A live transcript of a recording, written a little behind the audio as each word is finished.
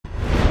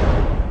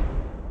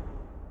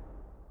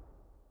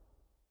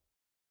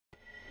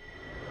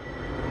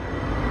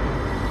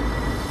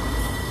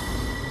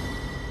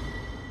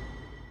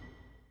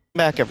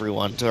Back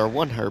everyone to our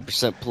 100%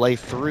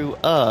 playthrough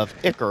of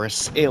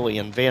Icarus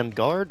Alien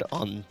Vanguard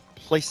on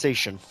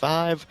PlayStation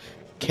 5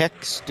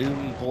 Kex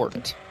Doom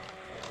Port.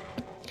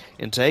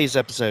 In today's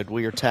episode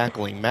we are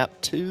tackling Map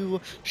 2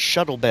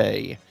 Shuttle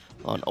Bay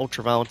on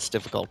Ultraviolence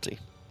difficulty.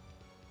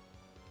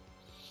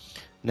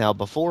 Now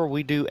before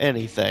we do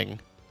anything,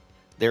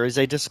 there is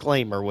a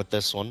disclaimer with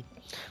this one.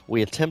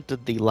 We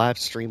attempted the live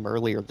stream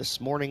earlier this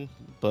morning,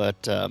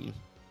 but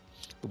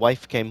the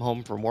wife came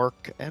home from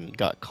work and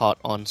got caught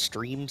on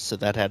stream, so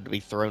that had to be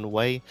thrown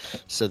away.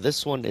 So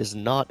this one is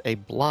not a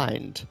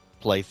blind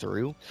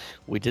playthrough.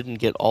 We didn't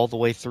get all the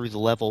way through the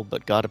level,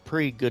 but got a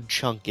pretty good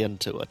chunk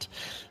into it.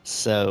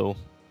 So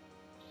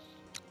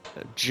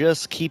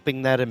just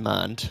keeping that in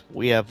mind,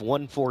 we have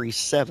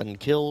 147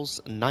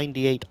 kills,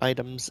 98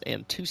 items,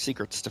 and 2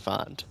 secrets to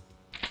find.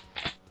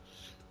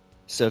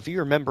 So if you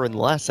remember in the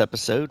last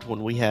episode,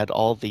 when we had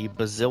all the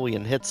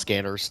bazillion hit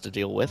scanners to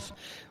deal with,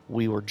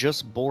 we were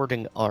just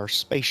boarding our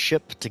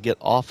spaceship to get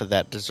off of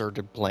that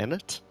deserted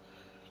planet.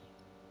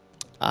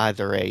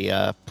 Either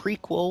a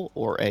prequel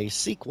or a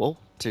sequel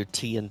to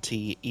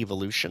TNT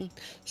Evolution,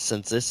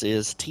 since this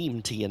is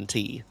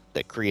TeamTNT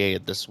that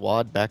created this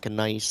WAD back in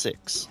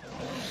 '96.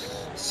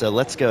 So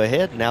let's go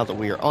ahead, now that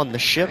we are on the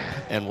ship,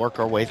 and work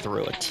our way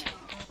through it.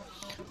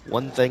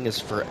 One thing is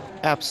for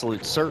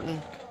absolute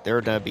certain, there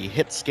are going to be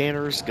hit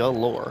scanners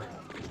galore.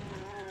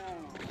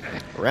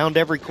 Around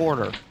every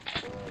corner.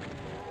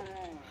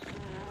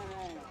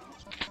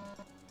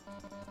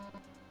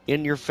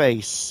 In your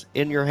face,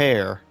 in your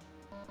hair.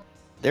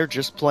 They're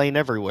just plain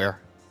everywhere.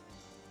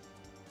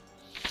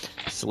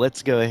 So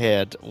let's go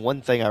ahead.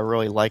 One thing I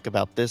really like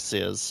about this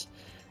is,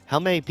 how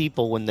many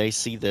people when they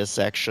see this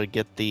actually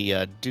get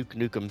the Duke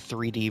Nukem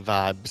 3D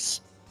vibes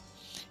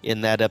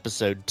in that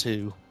episode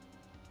too?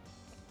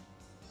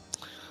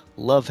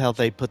 Love how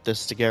they put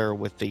this together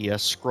with the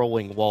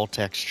scrolling wall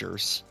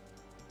textures.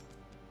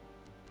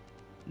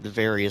 The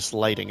various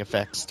lighting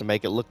effects to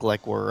make it look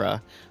like we're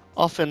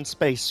off in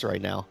space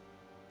right now.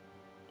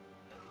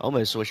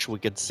 Almost wish we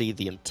could see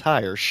the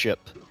entire ship.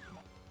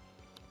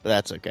 But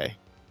that's okay.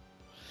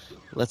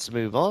 Let's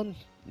move on.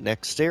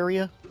 Next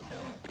area.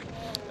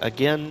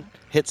 Again,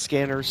 hit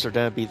scanners are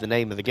going to be the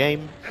name of the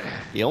game.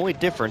 The only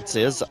difference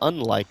is,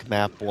 unlike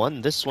Map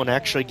 1, this one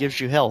actually gives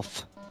you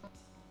health.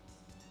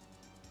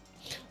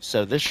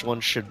 So this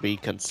one should be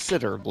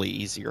considerably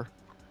easier.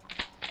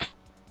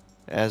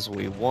 As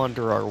we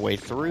wander our way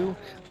through,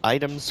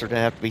 items are going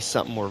to have to be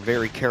something we're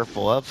very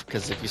careful of,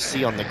 because if you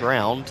see on the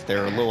ground,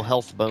 there are little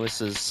health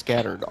bonuses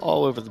scattered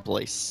all over the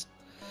place.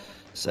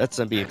 So that's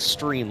going to be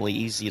extremely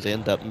easy to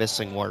end up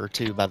missing one or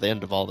two by the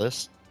end of all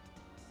this.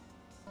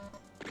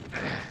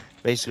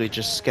 Basically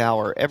just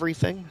scour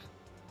everything.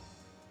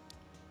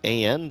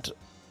 And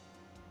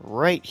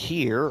right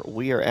here,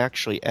 we are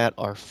actually at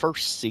our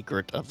first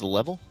secret of the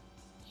level.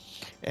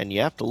 And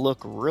you have to look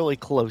really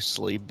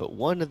closely, but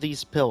one of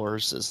these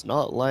pillars is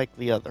not like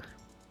the other.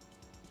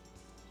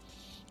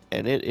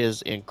 And it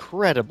is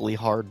incredibly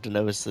hard to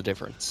notice the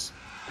difference.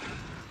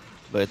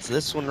 But it's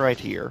this one right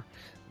here.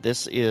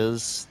 This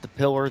is the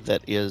pillar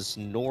that is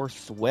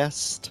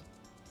northwest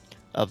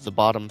of the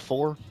bottom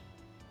four.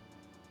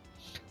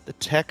 The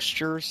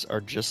textures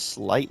are just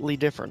slightly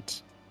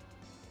different.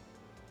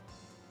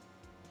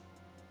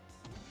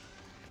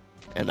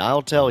 And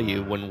I'll tell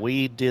you, when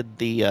we did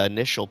the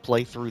initial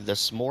playthrough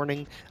this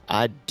morning,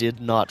 I did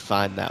not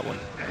find that one.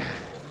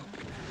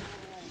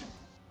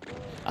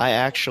 I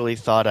actually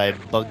thought I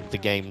had bugged the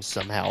game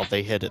somehow.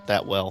 They hid it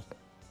that well.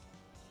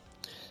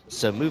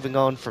 So moving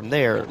on from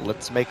there,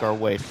 let's make our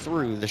way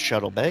through the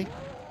shuttle bay.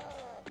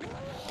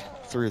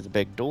 Through the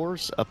big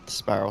doors, up the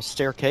spiral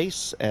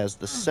staircase as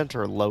the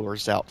center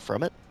lowers out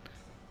from it.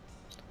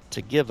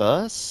 To give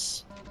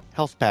us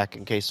health pack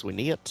in case we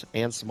need it,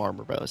 and some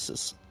armor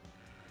bonuses.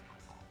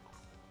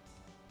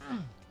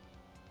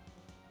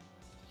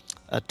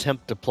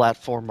 Attempt to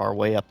platform our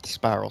way up the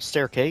spiral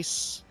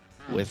staircase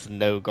with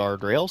no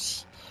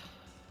guardrails.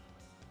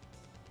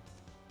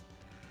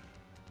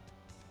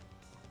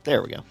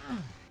 There we go.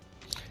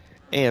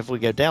 And if we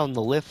go down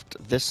the lift,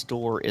 this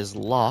door is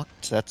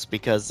locked. That's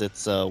because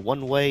it's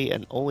one way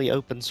and only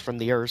opens from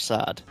the other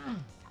side.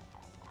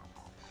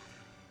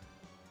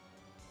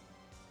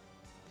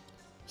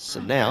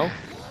 So now,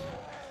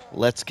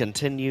 let's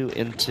continue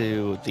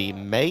into the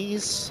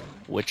maze,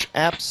 which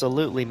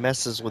absolutely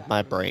messes with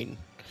my brain.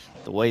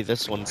 The way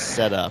this one's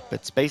set up.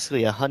 It's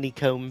basically a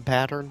honeycomb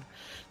pattern,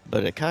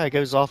 but it kind of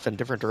goes off in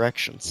different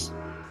directions.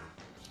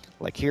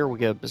 Like here we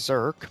go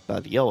Berserk by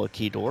the yellow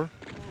key door.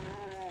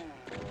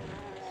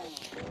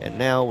 And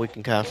now we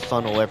can kind of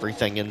funnel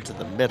everything into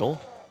the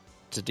middle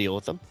to deal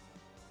with them.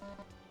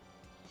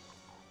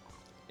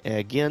 And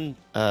again,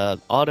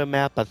 auto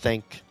map I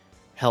think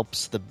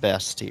helps the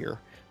best here,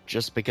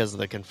 just because of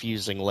the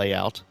confusing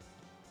layout.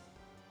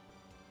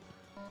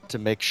 To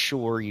make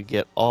sure you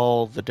get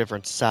all the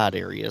different side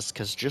areas,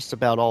 because just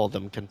about all of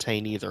them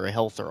contain either a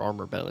health or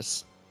armor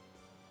bonus.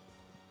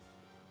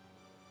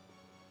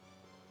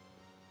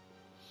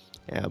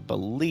 And I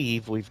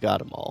believe we've got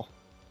them all.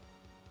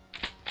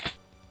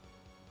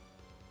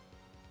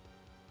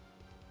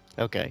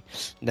 Okay,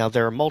 now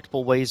there are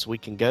multiple ways we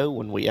can go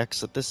when we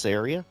exit this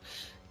area.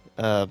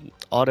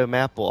 Auto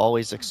map will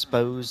always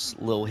expose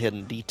little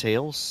hidden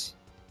details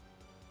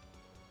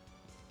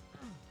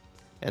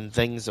and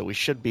things that we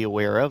should be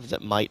aware of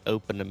that might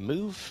open and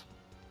move.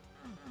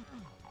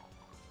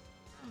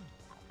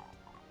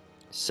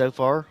 So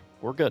far,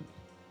 we're good.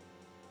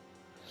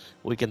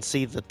 We can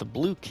see that the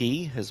blue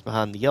key is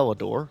behind the yellow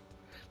door,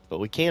 but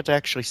we can't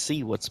actually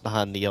see what's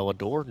behind the yellow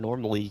door.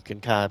 Normally you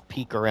can kind of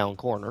peek around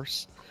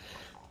corners.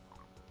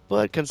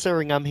 But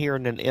considering I'm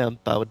hearing an imp,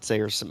 I would say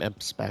there's some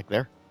imps back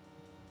there.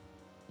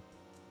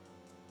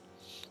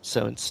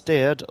 So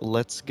instead,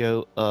 let's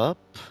go up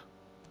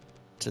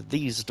to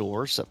these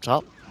doors up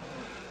top.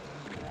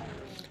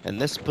 And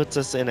this puts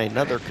us in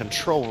another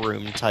control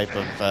room type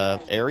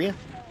of area.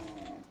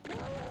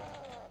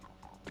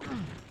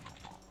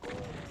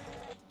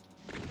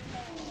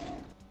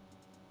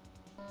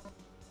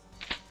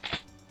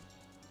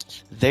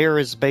 There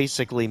is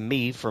basically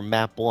me from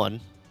map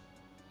 1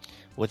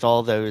 with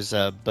all those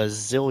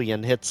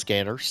bazillion hit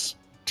scanners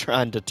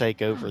trying to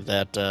take over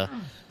that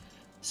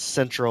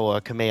central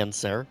command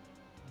center.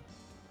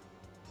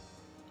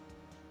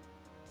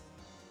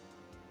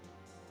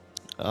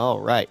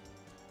 Alright.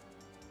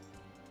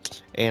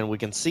 And we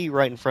can see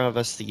right in front of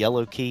us the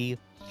yellow key.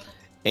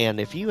 And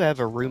if you have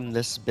a room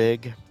this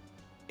big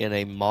in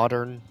a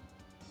modern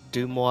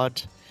Doom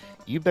mod,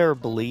 you better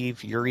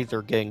believe you're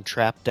either getting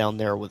trapped down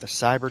there with a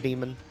cyber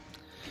demon,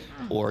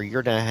 or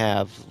you're going to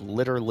have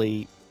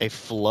literally a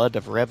flood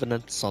of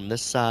revenants on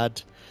this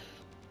side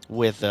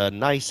with a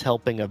nice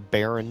helping of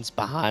barons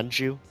behind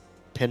you,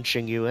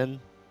 pinching you in.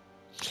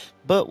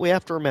 But we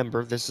have to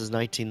remember, this is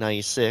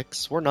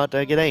 1996, we're not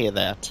going to get any of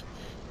that.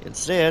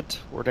 Instead,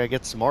 we're going to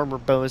get some armor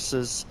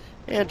bonuses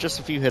and just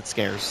a few hit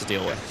scares to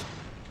deal with.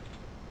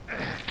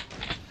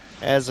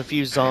 As a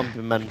few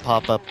zombie men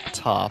pop up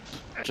top,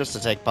 just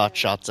to take pot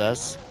shots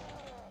as.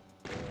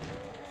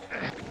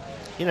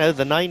 You know,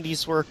 the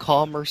 90s were a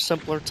calmer,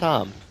 simpler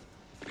time.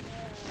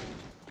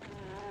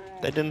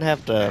 They didn't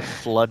have to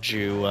flood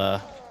you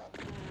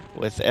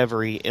with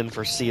every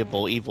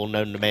unforeseeable evil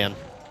known to man.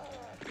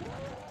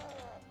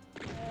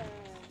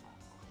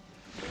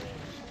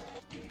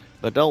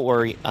 But don't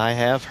worry, I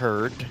have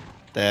heard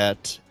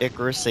that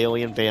Icarus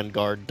Alien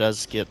Vanguard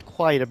does get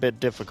quite a bit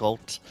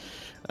difficult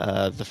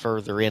the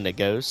further in it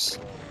goes.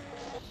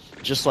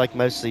 Just like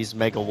most of these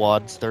mega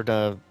wads, they're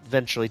gonna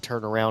eventually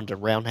turn around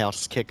and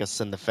roundhouse kick us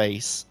in the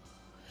face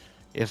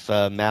if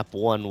map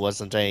 1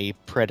 wasn't a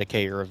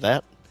predicator of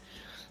that.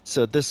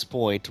 So at this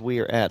point, we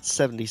are at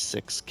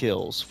 76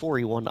 kills,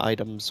 41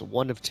 items,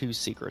 1 of 2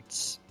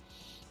 secrets,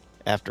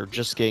 after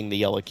just getting the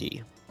yellow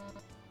key.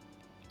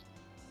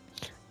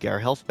 Get our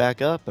health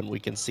back up, and we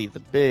can see the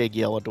big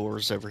yellow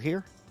doors over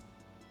here.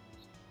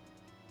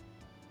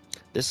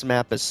 This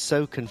map is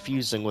so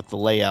confusing with the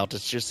layout,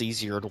 it's just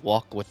easier to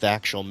walk with the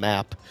actual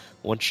map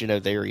once you know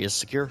the area is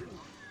secure.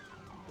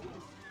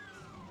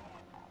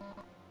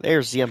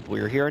 There's the imp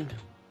we were hearing.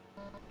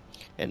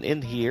 And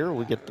in here,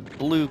 we get the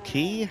blue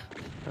key,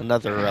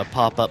 another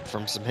pop-up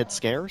from some hit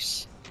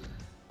scares.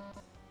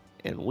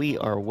 And we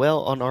are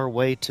well on our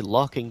way to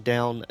locking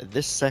down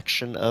this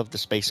section of the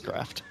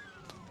spacecraft.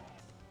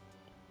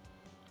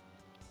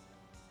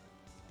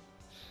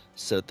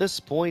 So at this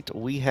point,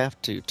 we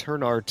have to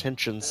turn our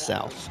attention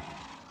south.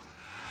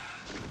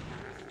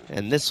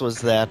 And this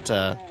was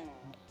those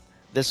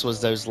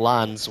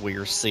lines we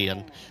were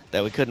seeing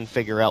that we couldn't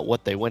figure out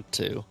what they went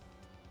to.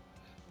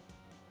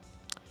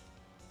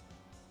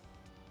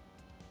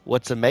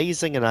 What's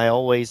amazing, and I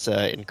always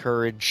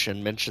encourage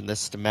and mention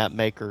this to map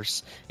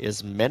makers,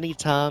 is many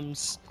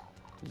times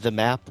the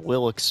map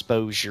will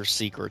expose your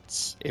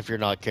secrets if you're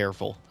not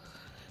careful.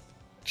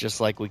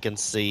 Just like we can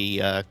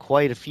see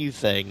quite a few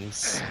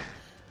things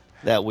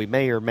that we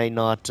may or may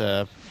not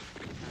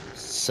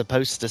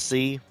supposed to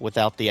see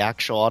without the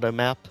actual auto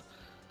map.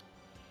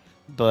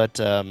 But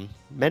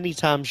many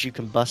times you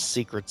can bust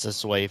secrets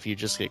this way if you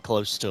just get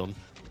close to them.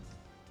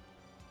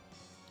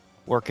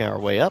 Working our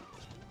way up.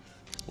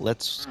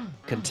 Let's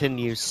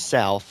continue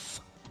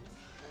south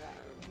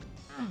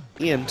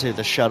into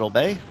the shuttle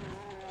bay.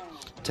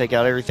 Take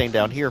out everything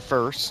down here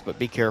first, but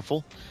be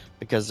careful,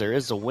 because there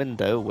is a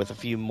window with a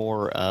few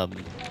more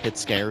hit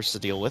scares to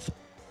deal with.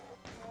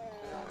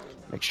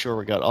 Make sure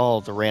we got all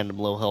the random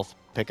low health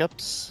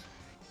pickups,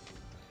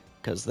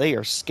 because they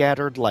are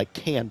scattered like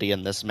candy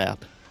in this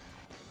map.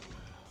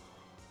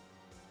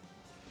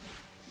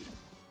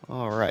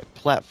 Alright,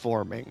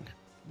 platforming.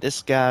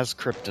 This guy's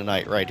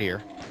kryptonite right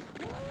here.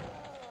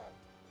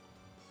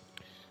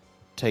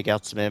 Take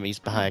out some enemies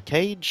behind a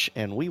cage,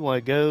 and we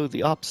want to go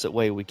the opposite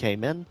way we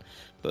came in,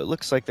 but it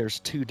looks like there's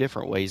 2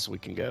 different ways we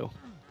can go.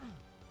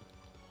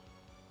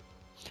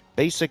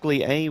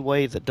 Basically, any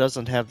way that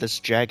doesn't have this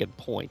jagged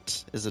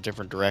point is a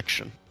different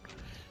direction.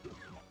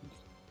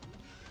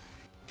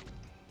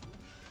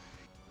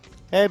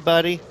 Hey,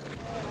 buddy.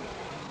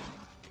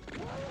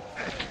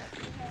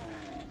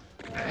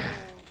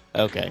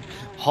 Okay.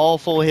 Hall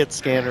full hit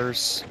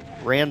scanners.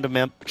 Random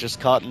imp just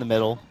caught in the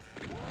middle.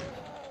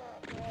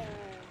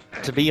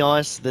 To be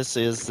honest, this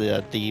is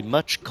the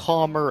much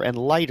calmer and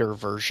lighter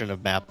version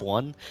of Map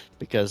 1,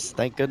 because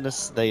thank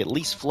goodness they at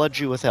least flood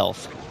you with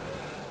health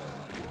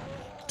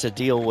to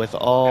deal with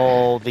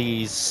all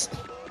these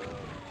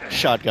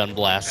shotgun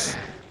blasts.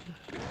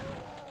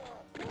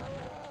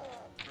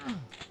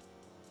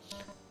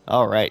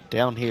 Alright,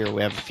 down here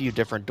we have a few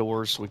different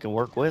doors we can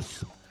work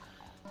with.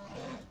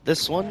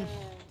 This one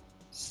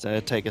is going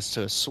to take us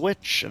to a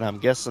switch, and I'm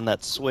guessing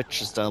that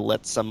switch is going to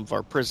let some of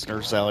our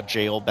prisoners out of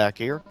jail back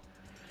here.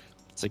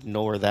 Let's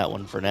ignore that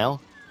one for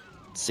now.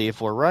 See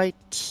if we're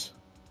right.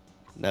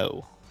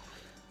 No.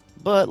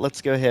 But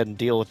let's go ahead and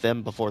deal with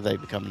them before they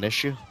become an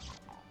issue.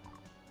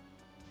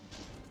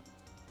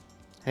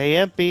 Hey,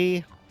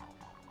 Empy.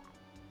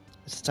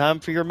 It's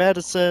time for your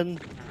medicine.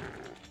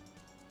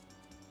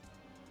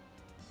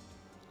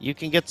 You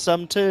can get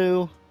some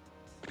too.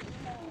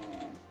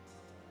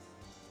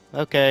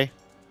 Okay.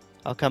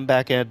 I'll come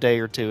back in a day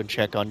or two and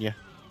check on you.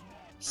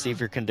 See if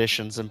your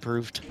condition's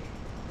improved.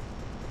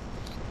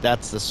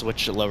 That's the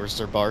switch that lowers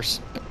their bars.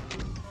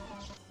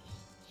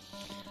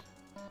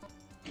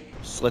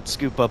 So let's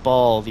scoop up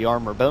all the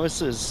armor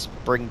bonuses,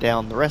 bring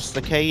down the rest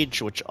of the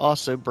cage, which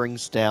also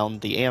brings down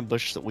the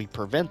ambush that we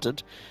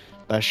prevented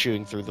by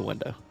shooting through the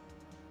window.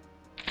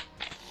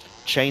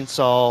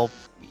 Chainsaw,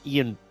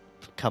 Ian,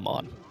 come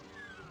on.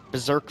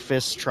 Berserk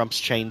Fist trumps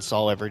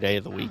Chainsaw every day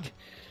of the week.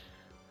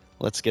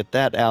 Let's get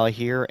that out of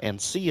here and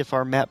see if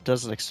our map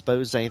doesn't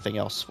expose anything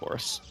else for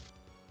us.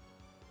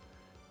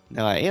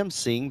 Now I am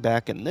seeing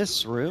back in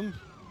this room,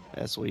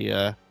 as we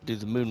do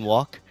the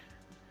moonwalk,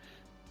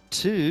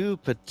 2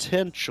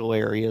 potential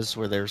areas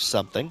where there's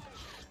something.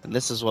 And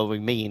this is what we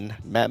mean.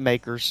 Map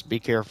makers, be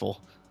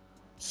careful.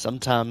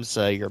 Sometimes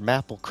your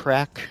map will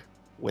crack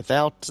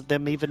without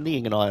them even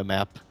needing an auto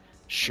map.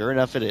 Sure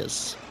enough it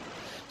is.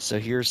 So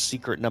here's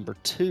secret number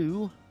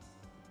 2.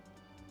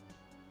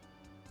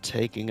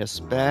 Taking us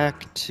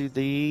back to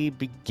the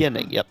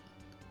beginning. Yep,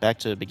 back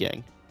to the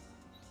beginning.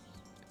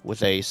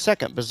 With a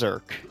second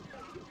Berserk.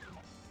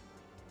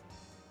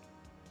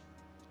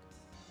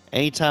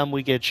 Anytime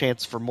we get a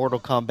chance for Mortal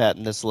Kombat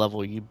in this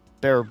level, you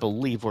better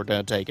believe we're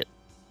going to take it.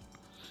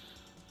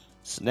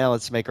 So now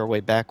let's make our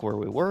way back where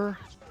we were.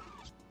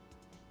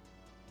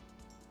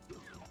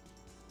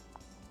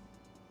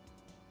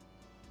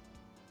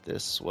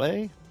 This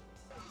way.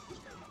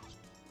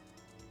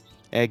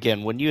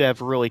 Again, when you have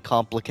really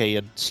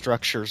complicated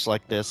structures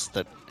like this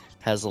that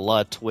has a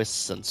lot of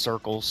twists and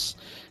circles,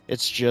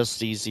 it's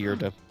just easier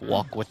to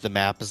walk with the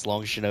map as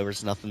long as you know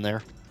there's nothing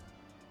there.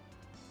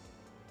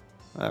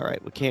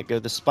 Alright, we can't go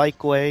the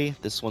spike way.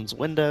 This one's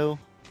window.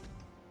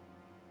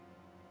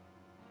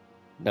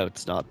 No,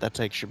 it's not. That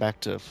takes you back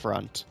to the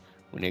front.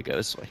 We need to go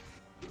this way.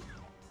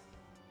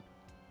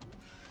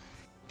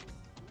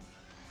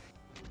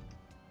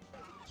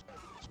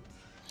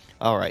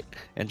 Alright,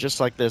 and just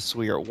like this,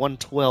 we are at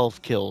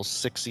 112 kills,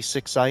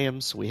 66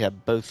 items. We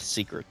have both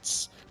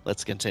secrets.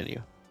 Let's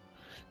continue.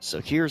 So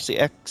here's the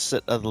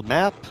exit of the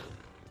map.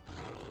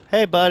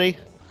 Hey, buddy.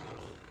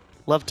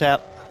 Love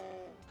tap.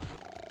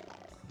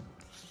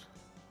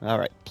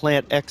 Alright,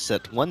 plant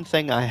exit. One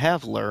thing I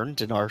have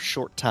learned in our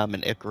short time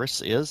in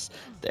Icarus is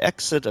the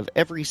exit of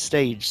every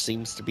stage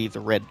seems to be the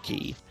red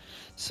key.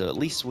 So at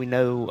least we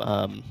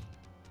know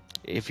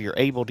if you're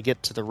able to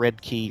get to the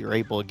red key, you're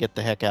able to get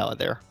the heck out of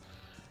there.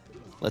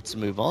 Let's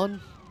move on.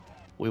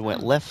 We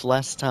went left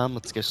last time.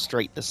 Let's go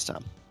straight this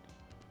time.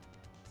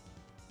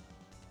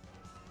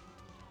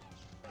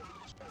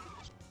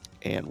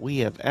 And we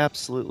have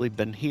absolutely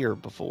been here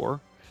before.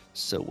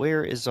 So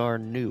where is our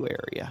new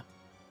area?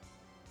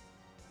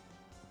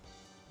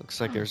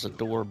 Looks like there's a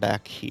door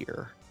back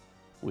here.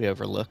 We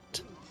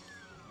overlooked.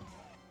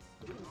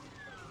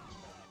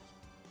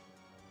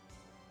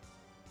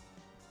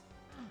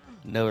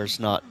 No, there's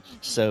not.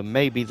 So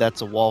maybe that's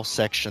a wall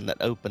section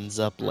that opens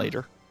up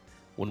later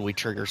when we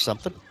trigger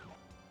something.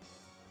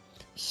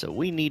 So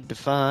we need to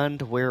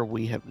find where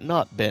we have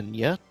not been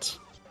yet.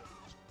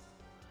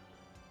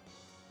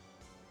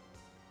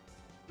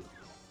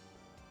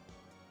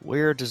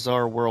 Where does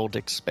our world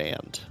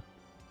expand?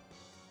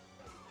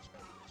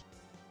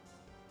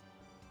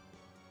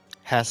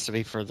 Has to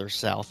be further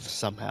south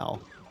somehow.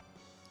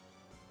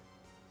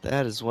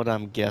 That is what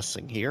I'm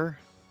guessing here.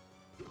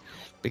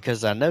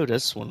 Because I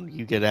notice when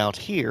you get out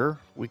here,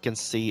 we can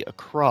see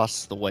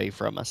across the way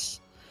from us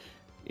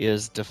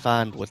is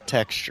defined with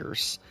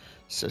textures.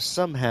 So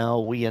somehow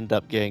we end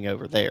up getting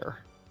over there.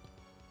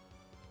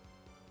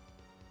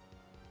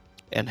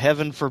 And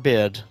heaven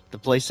forbid the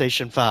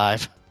PlayStation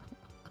 5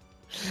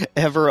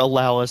 ever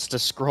allow us to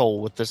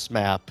scroll with this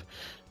map.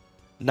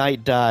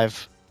 Night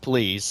Dive,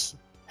 please,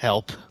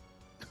 help.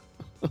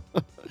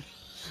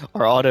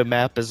 Our auto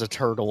map is a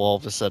turtle all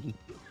of a sudden.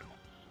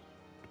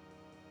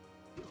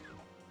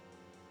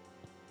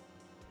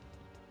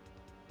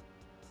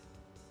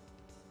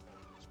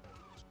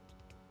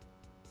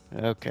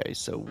 Okay,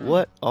 so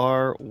what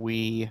are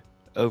we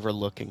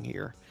overlooking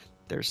here?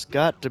 There's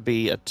got to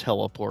be a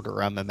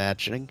teleporter, I'm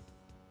imagining.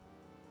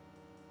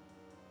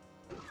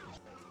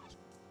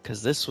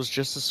 Because this was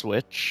just a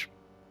switch.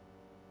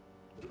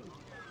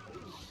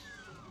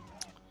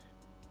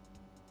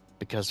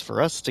 Because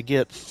for us to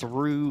get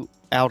through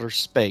outer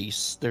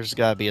space, there's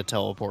got to be a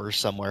teleporter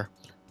somewhere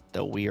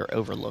that we are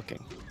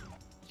overlooking.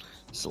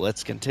 So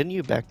let's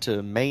continue back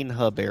to main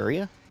hub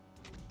area.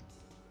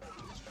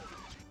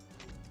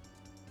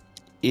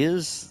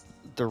 Is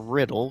the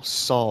riddle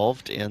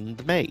solved in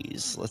the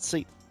maze? Let's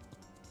see.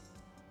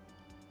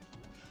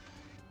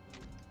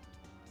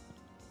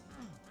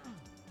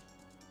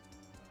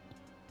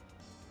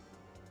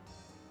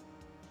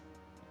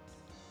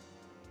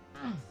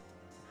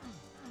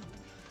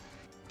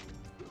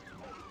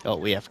 Oh,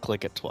 we have to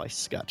click it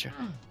twice. Gotcha.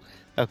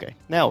 Okay,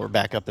 now we're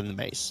back up in the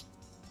maze.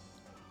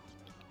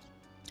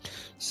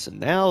 So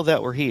now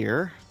that we're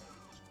here,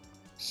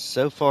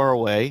 so far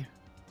away,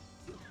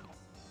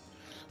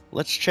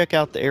 let's check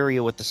out the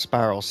area with the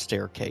spiral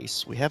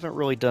staircase. We haven't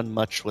really done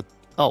much with...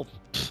 Oh.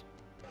 Pfft.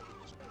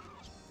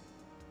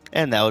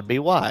 And that would be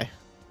why.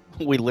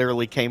 We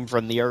literally came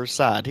from the other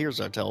side.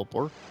 Here's our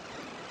teleport.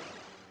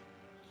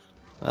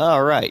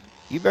 Alright.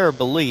 You better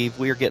believe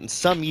we are getting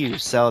some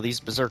use out of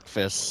these Berserk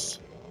Fists.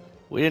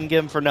 We didn't get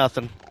them for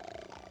nothing.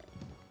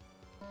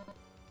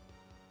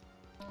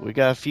 We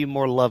got a few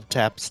more love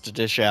taps to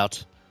dish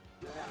out.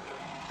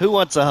 Who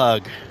wants a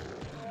hug?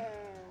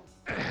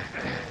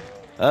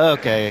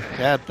 Okay,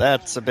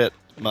 that's a bit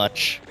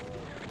much.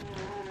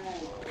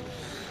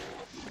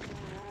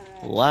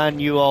 Line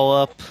you all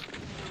up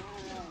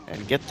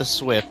and get the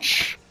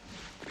switch.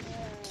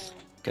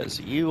 Because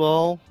you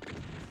all,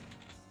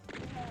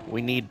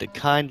 we need to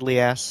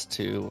kindly ask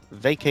to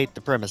vacate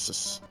the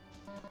premises.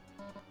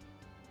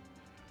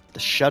 The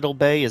shuttle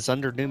bay is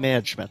under new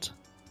management.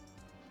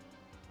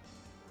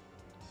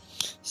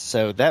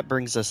 So that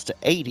brings us to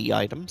 80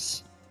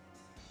 items.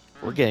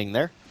 We're getting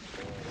there.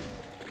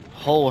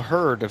 Whole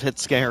herd of hit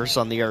scanners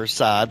on the other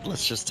side.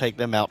 Let's just take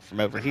them out from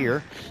over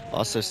here.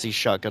 Also see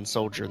Shotgun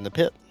Soldier in the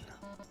pit.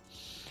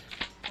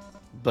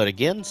 But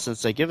again,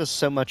 since they give us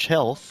so much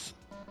health,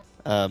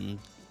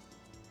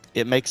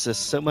 it makes us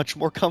so much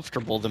more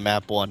comfortable than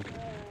map 1.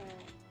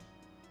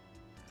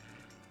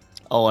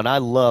 Oh, and I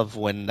love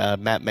when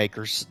map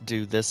makers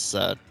do this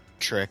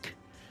trick.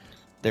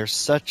 There's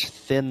such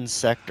thin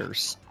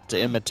sectors to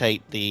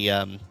imitate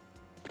the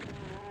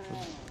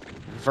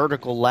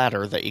vertical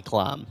ladder that you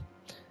climb.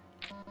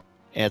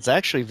 And it's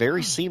actually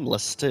very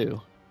seamless,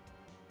 too.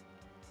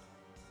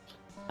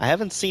 I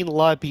haven't seen a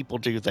lot of people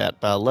do that,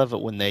 but I love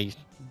it when they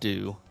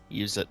do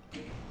use it.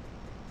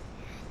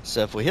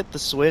 So if we hit the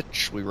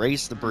switch, we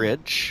raise the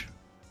bridge.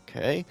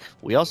 Okay.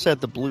 We also have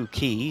the blue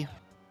key.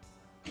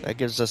 That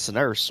gives us an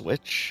air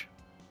switch.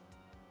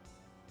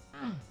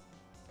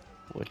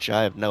 Which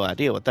I have no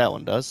idea what that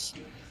one does.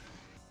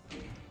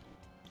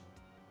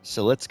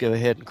 So let's go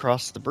ahead and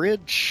cross the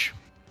bridge.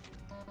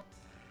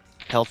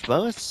 Health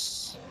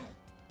bonus.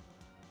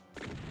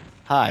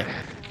 Hi.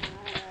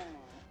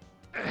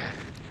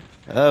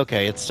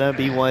 Okay, it's gonna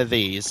be one of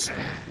these.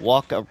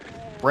 Walk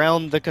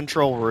around the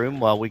control room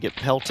while we get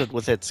pelted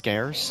with hit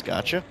scares.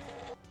 Gotcha.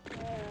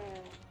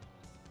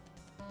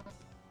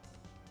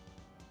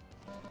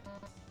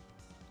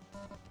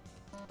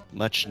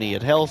 Much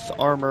needed health,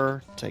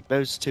 armor. Take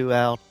those two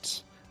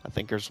out. I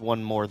think there's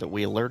one more that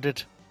we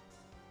alerted.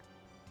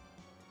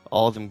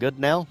 All of them good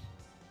now?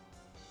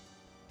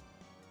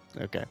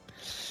 Okay.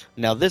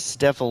 Now this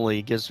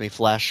definitely gives me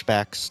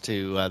flashbacks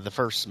to the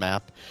first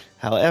map.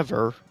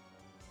 However,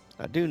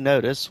 I do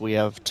notice we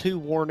have 2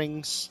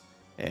 warnings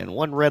and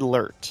 1 red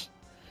alert.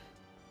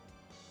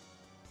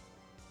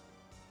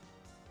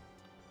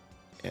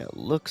 It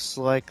looks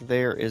like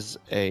there is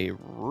a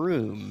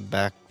room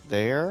back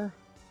there.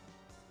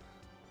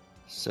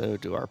 So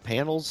do our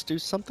panels do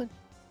something?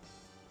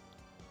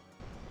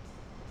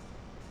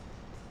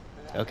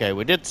 Okay,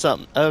 we did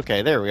something.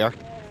 Okay, there we are.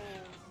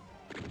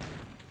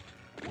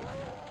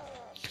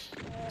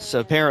 So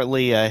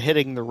apparently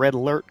hitting the red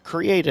alert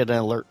created an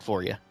alert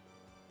for you.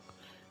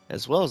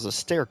 As well as a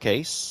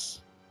staircase.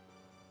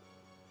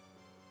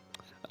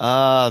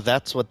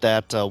 That's what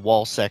that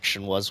wall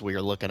section was we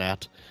were looking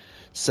at.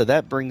 So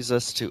that brings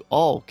us to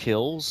all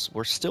kills.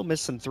 We're still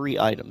missing 3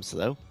 items,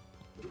 though.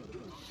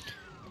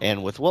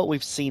 And with what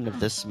we've seen of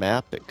this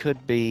map, it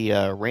could be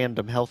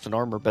random health and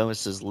armor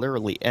bonuses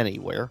literally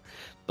anywhere.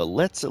 But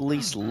let's at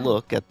least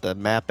look at the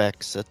map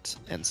exit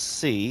and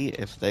see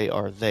if they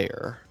are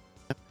there.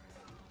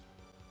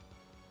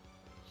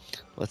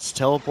 Let's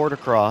teleport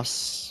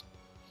across.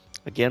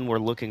 Again, we're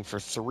looking for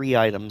 3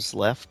 items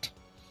left.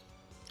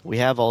 We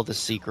have all the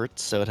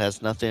secrets, so it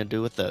has nothing to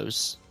do with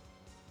those.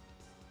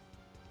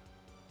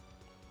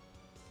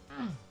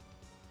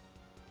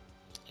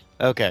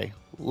 Okay,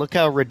 look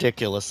how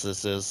ridiculous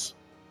this is.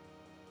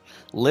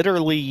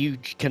 Literally, you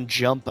can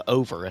jump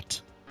over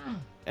it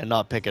and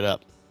not pick it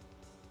up.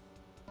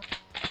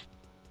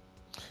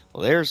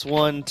 Well, there's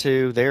 1,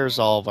 2, there's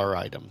all of our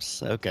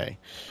items. Okay,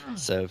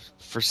 so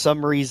for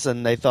some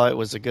reason they thought it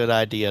was a good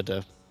idea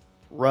to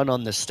run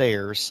on the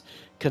stairs,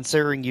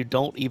 considering you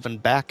don't even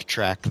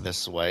backtrack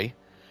this way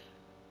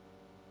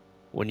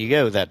when you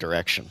go that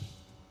direction.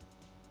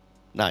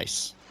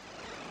 Nice.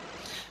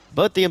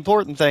 But the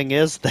important thing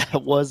is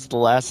that was the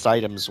last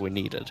items we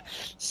needed.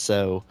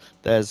 So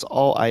that is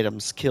all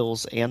items,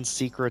 kills, and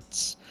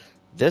secrets.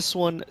 This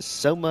one,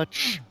 so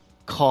much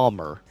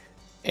calmer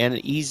and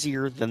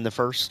easier than the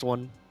first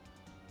one.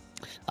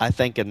 I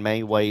think in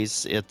many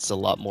ways it's a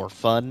lot more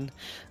fun.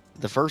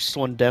 The first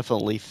one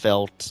definitely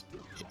felt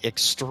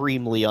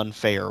extremely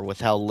unfair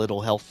with how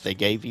little health they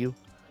gave you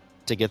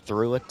to get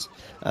through it.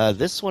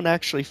 This one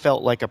actually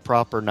felt like a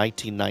proper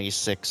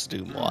 1996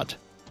 Doom mod,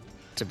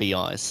 to be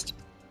honest.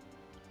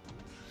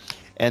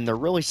 And they're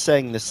really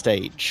setting the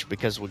stage,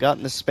 because we got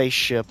in the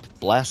spaceship,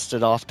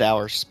 blasted off to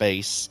outer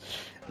space.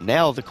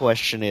 Now the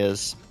question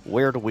is,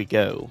 where do we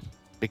go?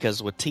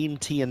 Because with Team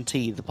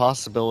TNT, the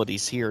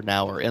possibilities here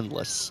now are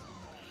endless.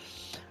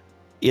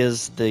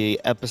 Is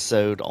the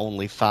episode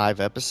only 5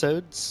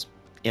 episodes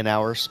in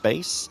outer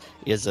space?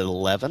 Is it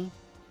 11?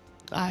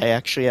 I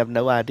actually have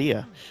no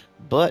idea.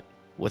 But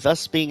with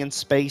us being in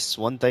space,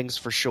 one thing's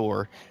for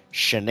sure,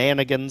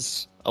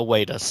 shenanigans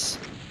await us.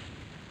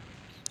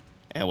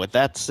 And with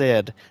that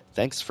said,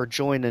 thanks for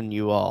joining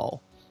you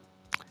all.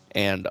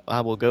 And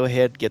I will go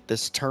ahead, get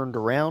this turned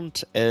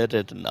around,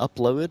 edited and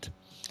uploaded.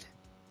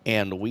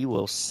 And we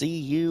will see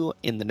you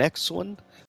in the next one.